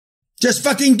Just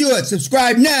fucking do it.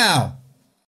 Subscribe now.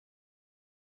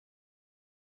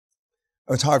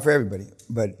 It's hard for everybody,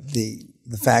 but the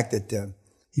fact that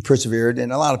he persevered,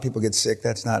 and a lot of people get sick,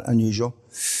 that's not unusual.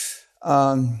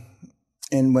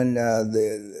 And when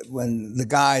the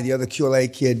guy, the other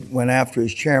QLA kid, went after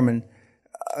his chairman,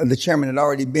 the chairman had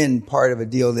already been part of a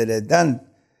deal that had done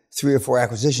 3 or 4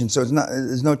 acquisitions, so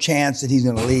there's no chance that he's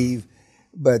going to leave.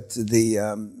 But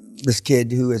this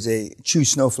kid, who is a true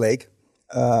snowflake,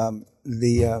 that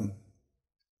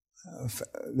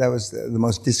was the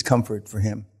most discomfort for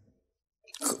him.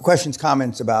 Questions,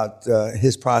 comments about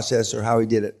his process or how he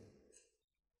did it?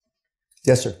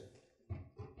 Yes, sir.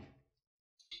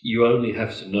 You only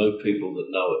have to know people that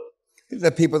know it.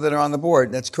 The people that are on the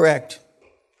board, that's correct.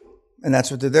 And that's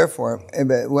what they're there for.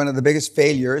 But one of the biggest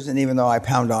failures, and even though I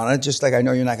pound on it, just like I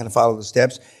know you're not going to follow the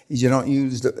steps, is you don't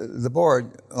use the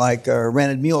board like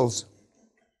rented mules.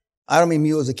 I don't mean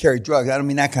mules that carry drugs. I don't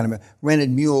mean that kind of rented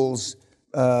mules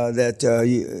that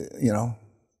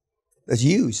you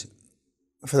use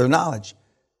for their knowledge.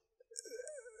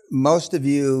 Most of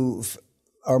you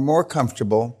are more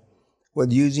comfortable with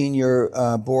using your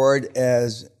board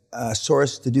as a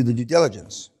source to do the due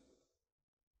diligence.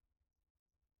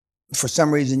 For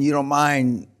some reason, you don't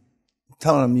mind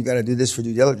telling them you got to do this for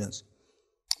due diligence,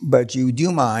 but you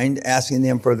do mind asking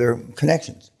them for their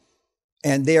connections.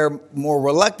 And they are more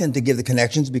reluctant to give the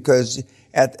connections because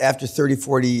after 30,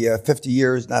 40, 50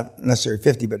 years, not necessarily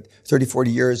 50, but 30,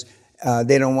 40 years,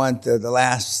 they don't want the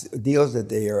last deals that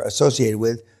they are associated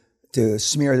with to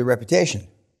smear their reputation.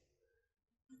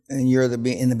 And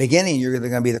in the beginning, you're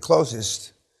going to be the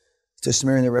closest to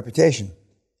smearing their reputation.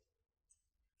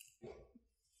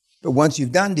 But once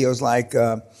you've done deals like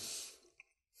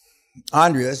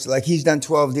Andreas, like he's done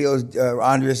 12 deals.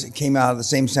 Andreas came out of the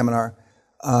same seminar,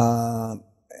 and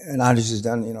Andreas has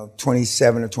done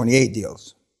 27 or 28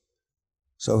 deals.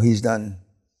 So he's done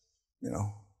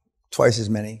twice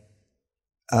as many.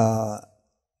 But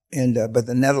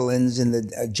the Netherlands and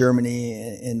the Germany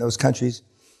and those countries,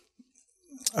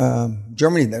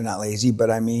 Germany, they're not lazy, but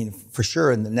I mean for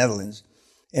sure in the Netherlands,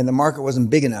 and the market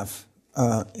wasn't big enough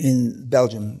in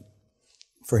Belgium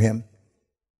for him.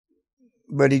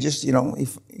 But he just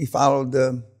he followed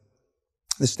the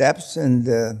steps, and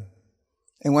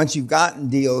once you've gotten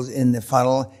deals in the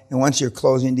funnel, and once you're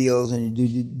closing deals and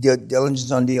you do due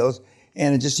diligence on deals,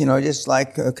 and it just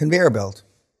like a conveyor belt.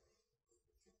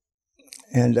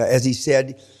 And as he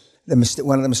said,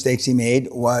 one of the mistakes he made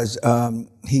was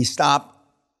he stopped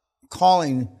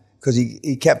calling because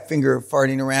he kept finger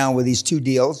farting around with these 2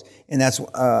 deals, and that's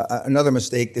another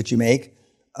mistake that you make.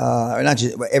 Not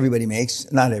just everybody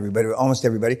makes, not everybody, but almost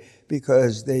everybody,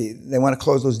 because they want to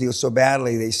close those deals so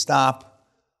badly, they stop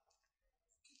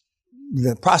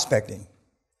the prospecting.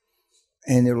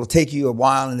 And it will take you a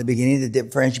while in the beginning to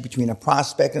differentiate between a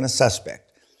prospect and a suspect.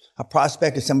 A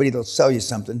prospect is somebody that will sell you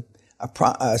something.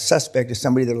 A suspect is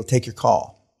somebody that will take your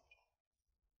call.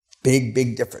 Big,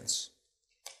 big difference.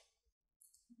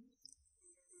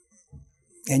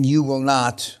 And you will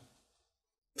not,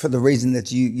 for the reason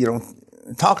that you don't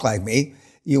talk like me,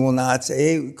 you will not say,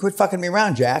 hey, quit fucking me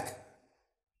around, Jack.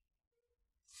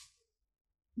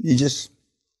 You just,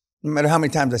 no matter how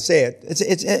many times I say it,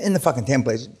 it's in the fucking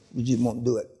templates, you just won't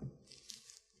do it.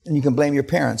 And you can blame your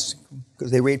parents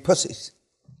because they raised pussies.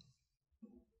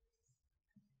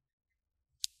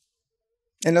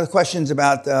 Any other questions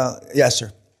about, yes,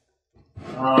 sir?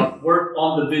 Work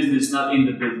on the business, not in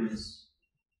the business.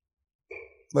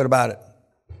 What about it?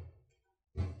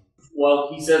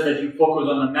 Well, he says that you focus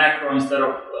on the macro instead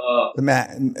of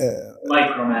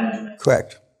micromanagement.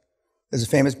 Correct. There's a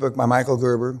famous book by Michael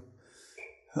Gerber.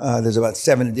 There's about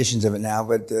 7 editions of it now,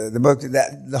 but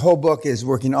the whole book is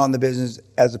working on the business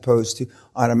as opposed to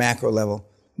on a macro level.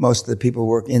 Most of the people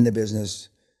work in the business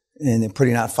and they're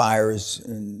putting out fires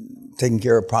and taking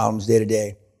care of problems day to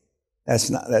day. That's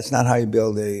not how you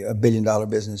build a $1 billion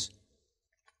business.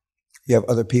 You have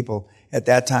other people. At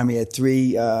that time, he had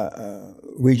 3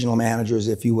 regional managers,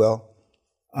 if you will.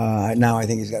 Now I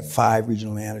think he's got 5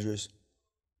 regional managers.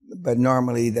 But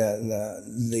normally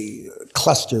the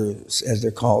clusters, as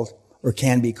they're called, or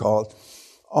can be called,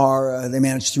 are they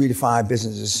manage 3 to 5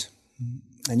 businesses.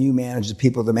 And you manage the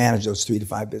people that manage those 3 to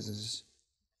 5 businesses.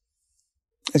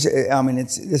 This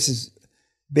is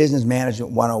business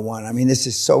management 101. I mean, this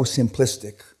is so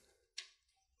simplistic,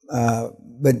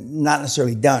 but not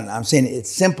necessarily done. I'm saying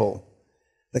it's simple.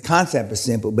 The concept is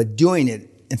simple, but doing it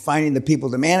and finding the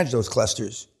people to manage those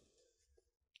clusters,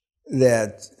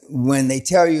 that when they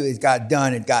tell you it got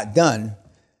done,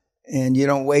 and you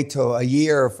don't wait till a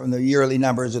year from the yearly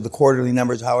numbers or the quarterly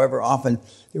numbers, however often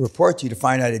they report to you, to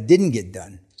find out it didn't get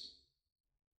done.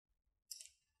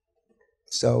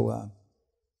 So,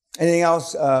 anything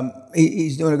else?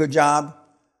 He's doing a good job.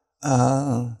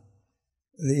 The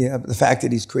fact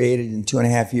that he's created in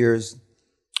 2.5 years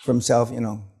for himself,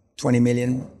 20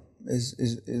 million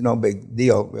is no big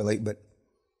deal, really, but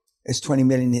it's 20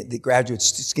 million the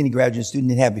skinny graduate student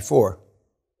didn't have before,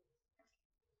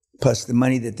 plus the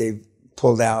money that they've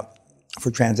pulled out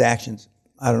for transactions.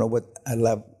 I don't know what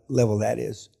level that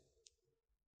is.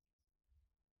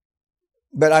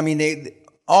 But I mean,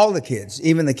 all the kids,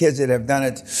 even the kids that have done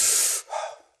it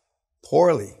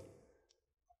poorly,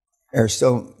 are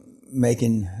still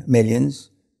making millions,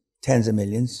 tens of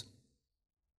millions.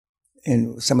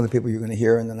 And some of the people you're going to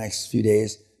hear in the next few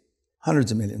days,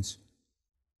 hundreds of millions.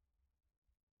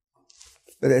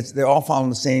 But they're all following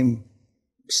the same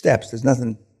steps. There's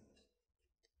nothing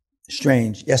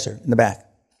strange. Yes, sir, in the back.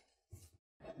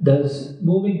 Does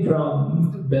moving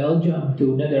from Belgium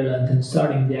to Netherlands and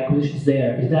starting the acquisitions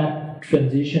there, is that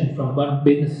transition from one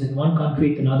business in one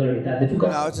country to another, is that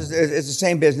difficult? No, it's the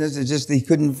same business. It's just he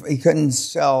couldn't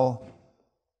sell.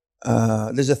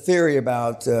 There's a theory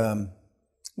about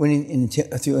winning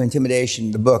through intimidation.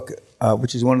 The book,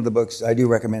 which is one of the books I do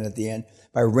recommend at the end,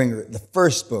 by Ringer, the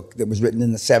first book that was written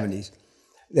in the 70s,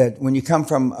 that when you come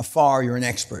from afar, you're an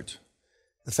expert.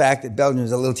 The fact that Belgium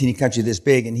is a little teeny country this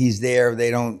big and he's there, they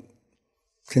don't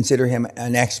consider him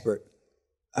an expert.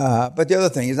 But the other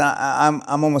thing is, I'm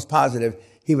almost positive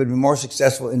he would be more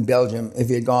successful in Belgium if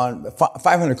he had gone.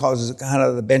 500 calls is kind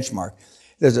of the benchmark.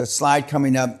 There's a slide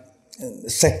coming up,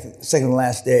 second to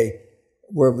last day,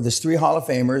 where there's 3 Hall of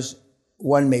Famers.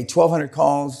 One made 1,200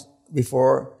 calls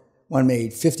before, one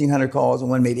made 1,500 calls, and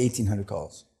one made 1,800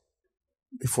 calls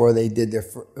before they did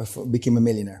became a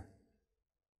millionaire.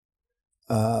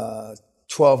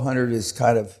 1,200 is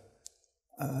kind of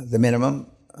the minimum.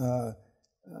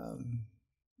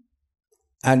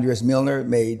 Andreas Milner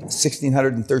made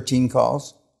 1,613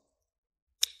 calls.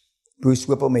 Bruce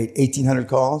Whipple made 1,800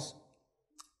 calls.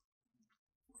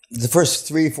 The first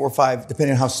 3, 4, 5,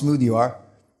 depending on how smooth you are,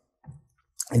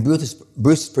 and Bruce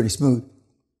is pretty smooth.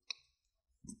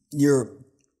 You're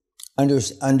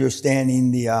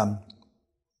understanding the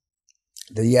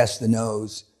yes, the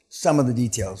no's, some of the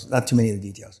details, not too many of the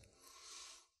details.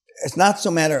 It's not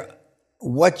so matter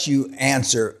what you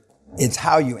answer, it's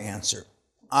how you answer.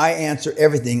 I answer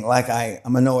everything like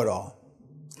I'm a know-it-all.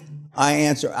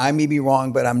 I may be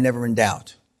wrong, but I'm never in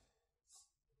doubt.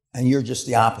 And you're just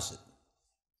the opposite.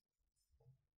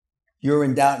 You're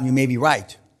in doubt and you may be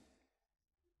right.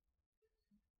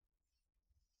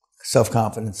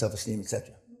 Self-confidence, self-esteem,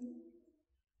 etc.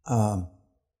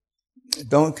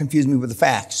 Don't confuse me with the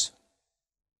facts.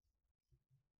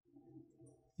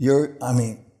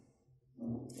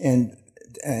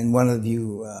 And one of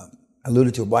you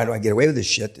alluded to, why do I get away with this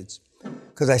shit? It's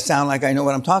because I sound like I know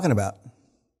what I'm talking about.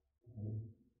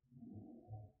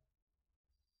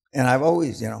 And I've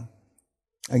always,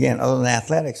 again, other than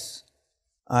athletics,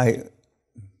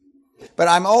 but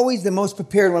I'm always the most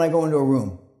prepared when I go into a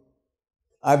room.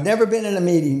 I've never been in a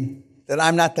meeting that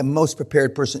I'm not the most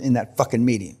prepared person in that fucking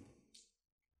meeting.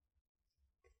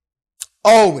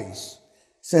 Always.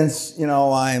 Since,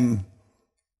 I'm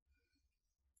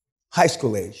high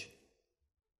school age.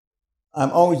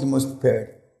 I'm always the most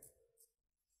prepared.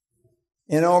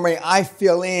 And normally I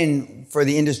fill in for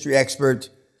the industry expert.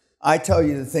 I tell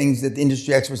you the things that the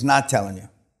industry expert's not telling you.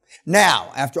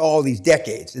 Now, after all these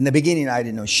decades, in the beginning I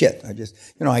didn't know shit. I just,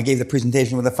 I gave the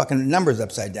presentation with the fucking numbers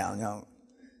upside down, and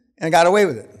I got away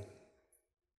with it.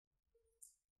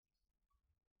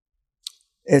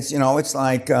 It's, it's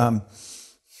like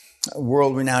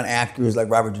world-renowned actors like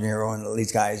Robert De Niro and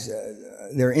these guys.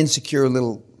 They're insecure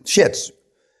little shits.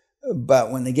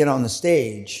 But when they get on the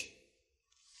stage,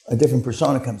 a different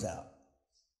persona comes out.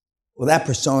 Well, that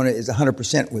persona is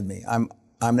 100% with me. I'm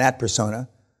that persona.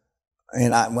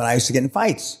 And when I used to get in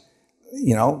fights,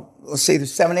 let's say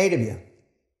there's 7, 8 of you.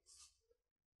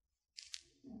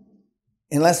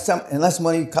 Unless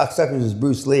one of you cocksuckers is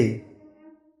Bruce Lee,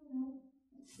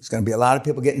 there's going to be a lot of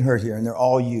people getting hurt here, and they're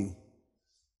all you.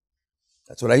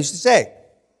 That's what I used to say.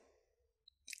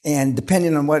 And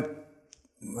depending on what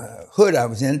hood I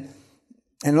was in,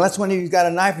 and unless one of you's got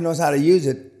a knife and knows how to use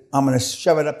it, I'm going to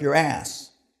shove it up your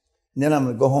ass. And then I'm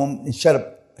going to go home and shove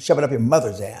it up your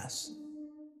mother's ass.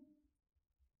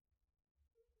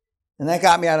 And that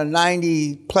got me out of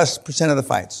 90+% of the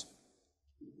fights.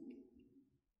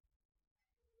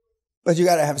 But you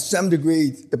got to have some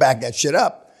degree to back that shit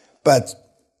up. But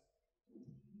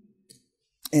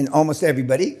in almost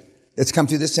everybody that's come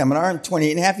through this seminar in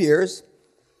 28.5 years,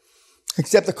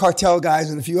 except the cartel guys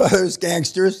and a few others,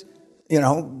 gangsters,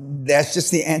 that's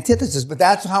just the antithesis. But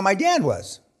that's how my dad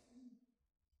was.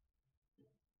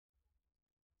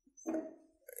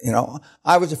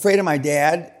 I was afraid of my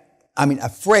dad. I mean,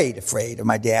 afraid of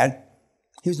my dad.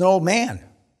 He was an old man.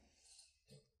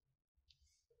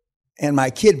 And my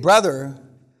kid brother,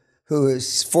 who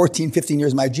is 14, 15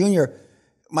 years my junior,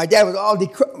 my dad was all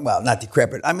not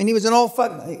decrepit. I mean, he was an old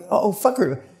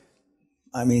fucker.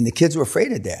 I mean, the kids were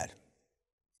afraid of dad.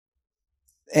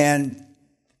 And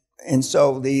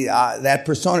so that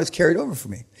persona is carried over for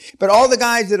me. But all the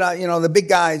guys that the big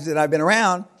guys that I've been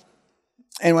around,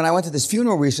 and when I went to this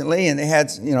funeral recently, and they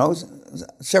had,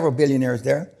 several billionaires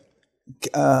there,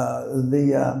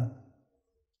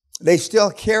 they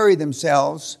still carry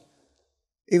themselves,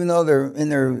 even though they're in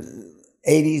their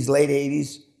 80s, late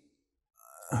 80s,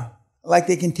 like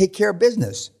they can take care of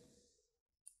business.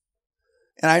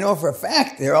 And I know for a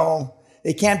fact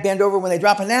they can't bend over when they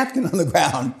drop a napkin on the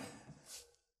ground.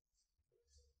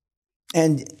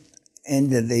 And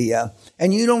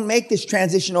you don't make this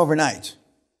transition overnight.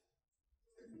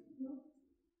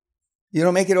 You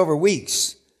don't make it over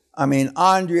weeks. I mean,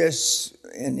 Andreas,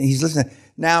 and he's listening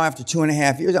now after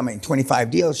 2.5 years. I mean, 25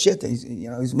 deals. Shit,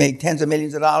 he's made tens of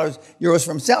millions of dollars, euros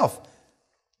for himself.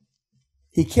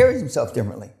 He carries himself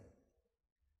differently.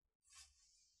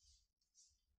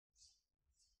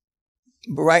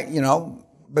 But right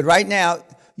now,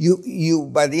 you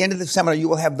by the end of the seminar, you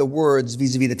will have the words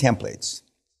vis-a-vis the templates.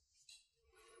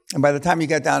 And by the time you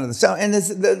get down to the sell, and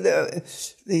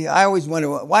I always wonder,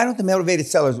 why don't the motivated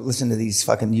sellers listen to these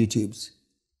fucking YouTubes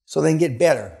so they can get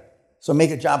better, so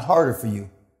make a job harder for you?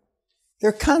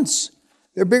 They're cunts.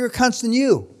 They're bigger cunts than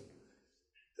you.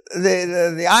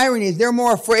 The irony is they're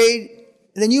more afraid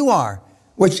than you are,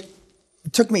 which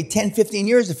took me 10, 15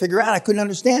 years to figure out. I couldn't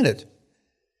understand it.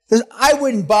 Because I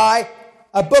wouldn't buy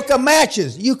a book of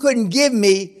matches. You couldn't give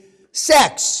me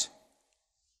sex.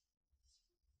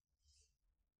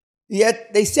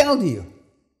 Yet they sell to you.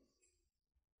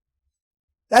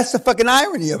 That's the fucking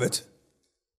irony of it.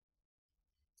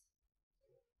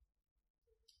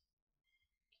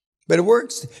 But it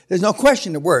works. There's no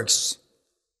question it works.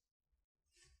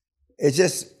 It's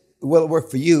just, will it work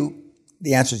for you?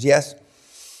 The answer is yes,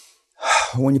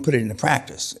 when you put it into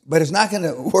practice. But it's not going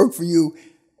to work for you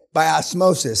by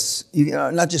osmosis.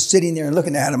 Not just sitting there and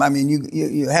looking at them. I mean,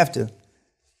 you have to,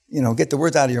 get the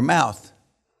words out of your mouth.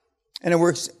 And it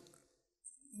works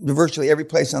virtually every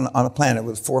place on the planet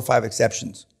with 4 or 5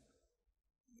 exceptions.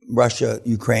 Russia,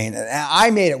 Ukraine. And I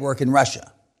made it work in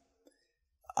Russia.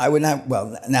 I would not,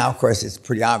 now of course it's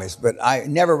pretty obvious, but I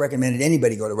never recommended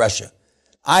anybody go to Russia.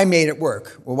 I made it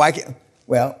work.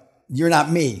 Well, you're not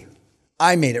me.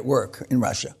 I made it work in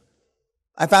Russia.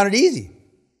 I found it easy.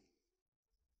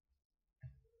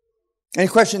 Any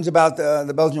questions about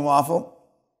the Belgian waffle?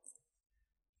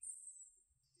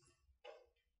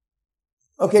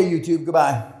 Okay, YouTube,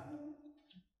 goodbye.